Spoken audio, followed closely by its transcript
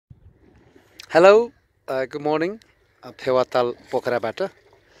Hello good morning Phewatal पोखराबाट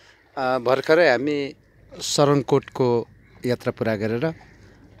भर्खरै हामी शरणकोटको यात्रा पुरा गरेर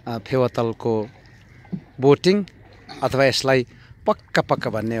फेवातालको बोटिङ अथवा यसलाई पक्का पक्का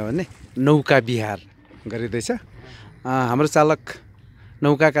भन्ने हो भने नौका विहार गरिँदैछ। हाम्रो चालक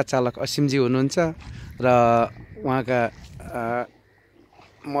नौकाका चालक असिमजी हुनुहुन्छ र उहाँका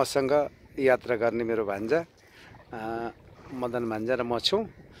मसँग यात्रा गर्ने मेरो भान्जा मदन भान्जा र म छु।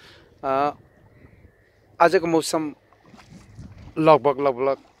 आजको मौसम लगभग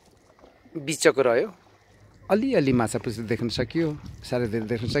बिचको रह्यो। अलिअलि माछा पुछ्री देख्न सकियो, साह्रै धेरै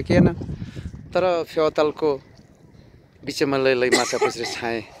देख्न सकिएन। तर फेवातालको बिचमा लै माछा पुछ्री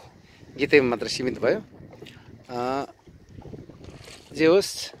छाए गीतैमा मात्र सीमित भयो। जे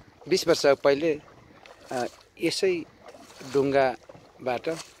होस् 20 वर्ष पहिले यसै डुङ्गाबाट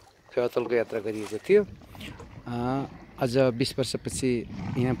फेवातालको यात्रा गरिएको थियो। अझ 20 वर्षपछि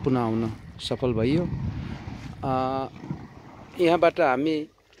यहाँ पुनः आउन सफल भइयो। यहाँबाट हामी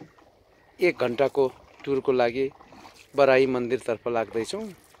 1 घन्टाको टुरको लागि बराई मन्दिरतर्फ लाग्दैछौँ।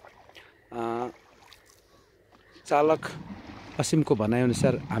 चालक असिमको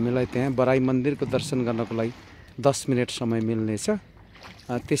भनाइअनुसार हामीलाई त्यहाँ बराई मन्दिरको दर्शन गर्नको लागि 10 मिनट समय मिल्नेछ।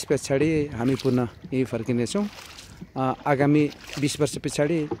 त्यस पछाडि हामी पुनः यही फर्किनेछौँ। आगामी 20 वर्ष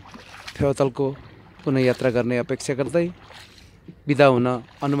पछाडि फेवातालको पुनः यात्रा गर्ने अपेक्षा गर्दै बिदा हुन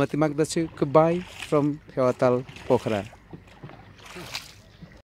अनुमति माग्दछु। Good by from Phewatal Pokhara.